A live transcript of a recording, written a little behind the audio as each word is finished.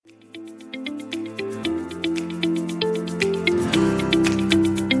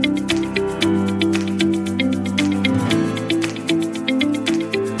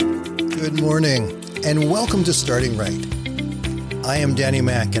and welcome to Starting Right. I am Danny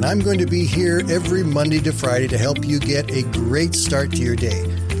Mack, and I'm going to be here every Monday to Friday to help you get a great start to your day.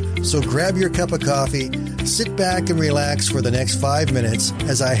 So grab your cup of coffee, sit back and relax for the next 5 minutes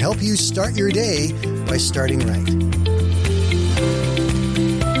as I help you start your day by starting right.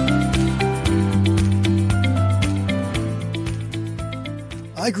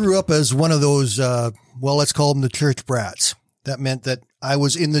 I grew up as one of those, let's call them the church brats. That meant that I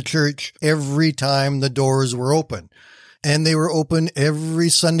was in the church every time the doors were open. And they were open every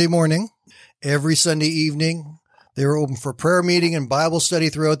Sunday morning, every Sunday evening. They were open for prayer meeting and Bible study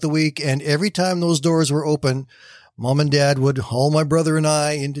throughout the week. And every time those doors were open, Mom and Dad would haul my brother and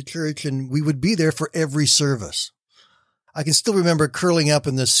I into church, and we would be there for every service. I can still remember curling up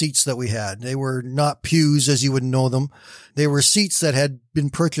in the seats that we had. They were not pews as you would know them. They were seats that had been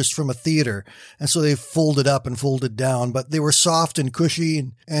purchased from a theater. And so they folded up and folded down, but they were soft and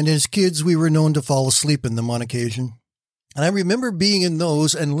cushy. And as kids, we were known to fall asleep in them on occasion. And I remember being in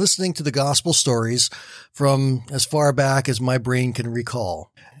those and listening to the gospel stories from as far back as my brain can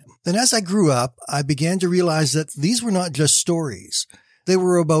recall. Then as I grew up, I began to realize that these were not just stories. They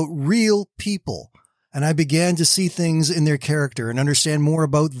were about real people. And I began to see things in their character and understand more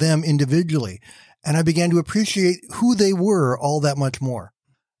about them individually. And I began to appreciate who they were all that much more.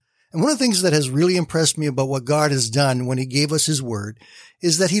 And one of the things that has really impressed me about what God has done when he gave us his word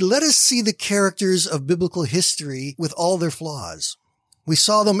is that he let us see the characters of biblical history with all their flaws. We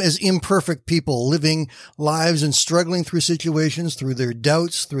saw them as imperfect people living lives and struggling through situations, through their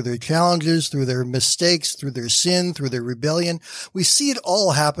doubts, through their challenges, through their mistakes, through their sin, through their rebellion. We see it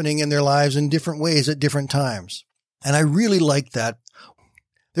all happening in their lives in different ways at different times. And I really like that.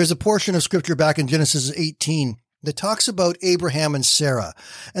 There's a portion of scripture back in Genesis 18 that talks about Abraham and Sarah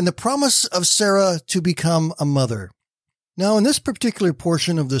and the promise of Sarah to become a mother. Now, in this particular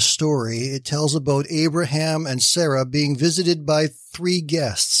portion of the story, it tells about Abraham and Sarah being visited by 3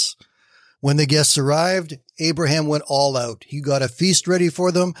 guests. When the guests arrived, Abraham went all out. He got a feast ready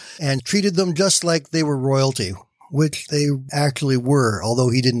for them and treated them just like they were royalty, which they actually were, although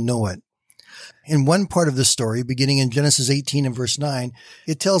he didn't know it. In one part of the story, beginning in Genesis 18 and verse 9,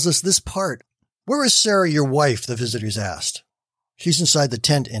 it tells us this part. "Where is Sarah, your wife?" the visitors asked. "She's inside the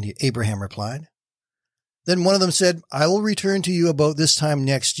tent," and Abraham replied. Then one of them said, "I will return to you about this time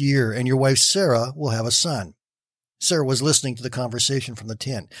next year, and your wife Sarah will have a son." Sarah was listening to the conversation from the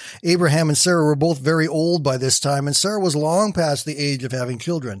tent. Abraham and Sarah were both very old by this time, and Sarah was long past the age of having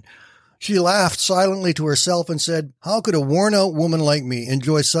children. She laughed silently to herself and said, "How could a worn-out woman like me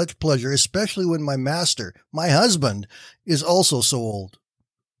enjoy such pleasure, especially when my master, my husband, is also so old?"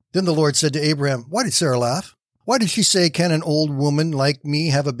 Then the Lord said to Abraham, "Why did Sarah laugh? Why did she say, 'Can an old woman like me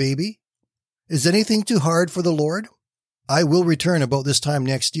have a baby?' Is anything too hard for the Lord? I will return about this time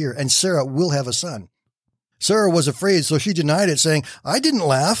next year, and Sarah will have a son." Sarah was afraid, so she denied it, saying, "I didn't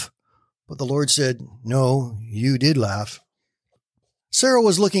laugh." But the Lord said, "No, you did laugh." Sarah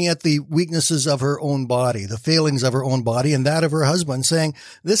was looking at the weaknesses of her own body, the failings of her own body, and that of her husband, saying,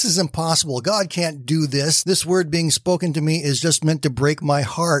 "This is impossible. God can't do this. This word being spoken to me is just meant to break my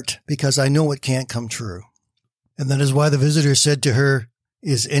heart because I know it can't come true." And that is why the visitor said to her,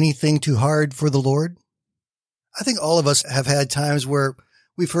 "Is anything too hard for the Lord?" I think all of us have had times where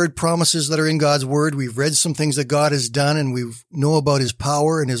we've heard promises that are in God's word. We've read some things that God has done, and we know about his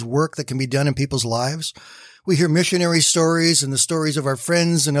power and his work that can be done in people's lives. We hear missionary stories and the stories of our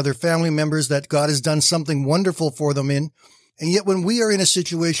friends and other family members that God has done something wonderful for them in. And yet when we are in a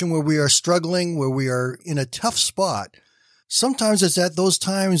situation where we are struggling, where we are in a tough spot, sometimes it's at those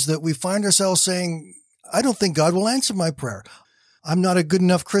times that we find ourselves saying, "I don't think God will answer my prayer. I'm not a good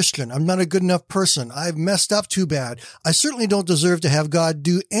enough Christian. I'm not a good enough person. I've messed up too bad. I certainly don't deserve to have God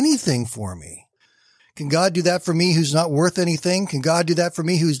do anything for me." Can God do that for me who's not worth anything? Can God do that for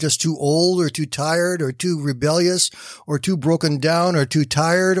me who's just too old or too tired or too rebellious or too broken down or too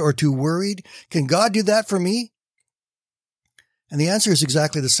tired or too worried? Can God do that for me? And the answer is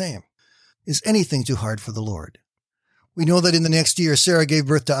exactly the same. Is anything too hard for the Lord? We know that in the next year, Sarah gave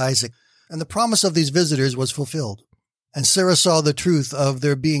birth to Isaac, and the promise of these visitors was fulfilled. And Sarah saw the truth of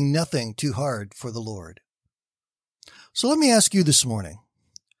there being nothing too hard for the Lord. So let me ask you this morning,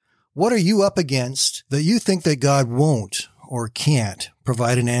 what are you up against that you think that God won't or can't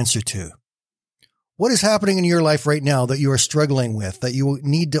provide an answer to? What is happening in your life right now that you are struggling with, that you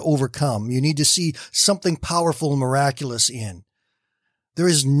need to overcome, you need to see something powerful and miraculous in? There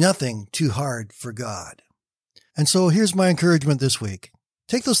is nothing too hard for God. And so here's my encouragement this week.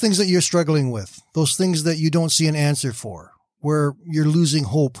 Take those things that you're struggling with, those things that you don't see an answer for, where you're losing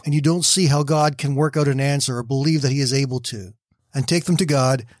hope and you don't see how God can work out an answer or believe that he is able to, and take them to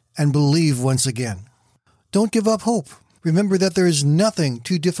God and believe once again. Don't give up hope. Remember that there is nothing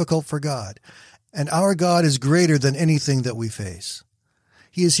too difficult for God, and our God is greater than anything that we face.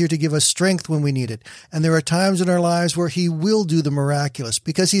 He is here to give us strength when we need it, and there are times in our lives where He will do the miraculous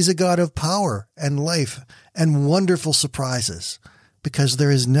because He's a God of power and life and wonderful surprises, because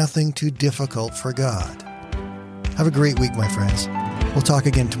there is nothing too difficult for God. Have a great week, my friends. We'll talk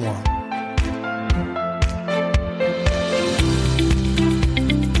again tomorrow.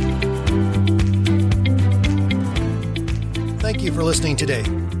 Thank you for listening today,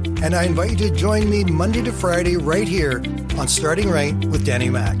 and I invite you to join me Monday to Friday right here on Starting Right with Danny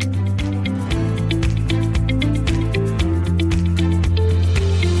Mack.